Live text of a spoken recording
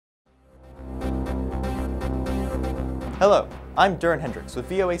Hello, I'm Duran Hendricks with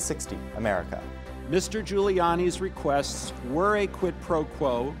VOA60 America. Mr. Giuliani's requests were a quid pro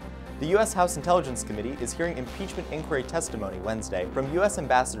quo. The U.S. House Intelligence Committee is hearing impeachment inquiry testimony Wednesday from U.S.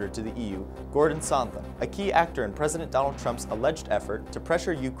 Ambassador to the EU, Gordon Sondland, a key actor in President Donald Trump's alleged effort to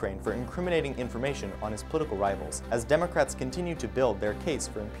pressure Ukraine for incriminating information on his political rivals, as Democrats continue to build their case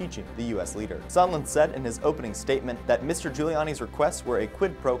for impeaching the U.S. leader. Sondland said in his opening statement that Mr. Giuliani's requests were a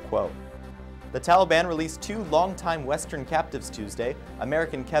quid pro quo. The Taliban released two longtime Western captives Tuesday,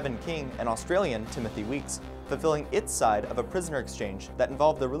 American Kevin King and Australian Timothy Weeks, fulfilling its side of a prisoner exchange that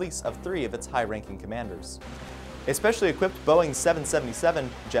involved the release of 3 of its high-ranking commanders. A specially equipped Boeing 777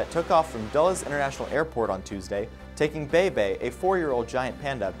 jet took off from Dulles International Airport on Tuesday, taking Bei Bei, a 4-year-old giant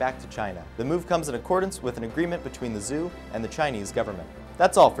panda, back to China. The move comes in accordance with an agreement between the zoo and the Chinese government.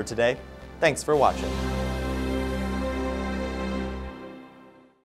 That's all for today. Thanks for watching.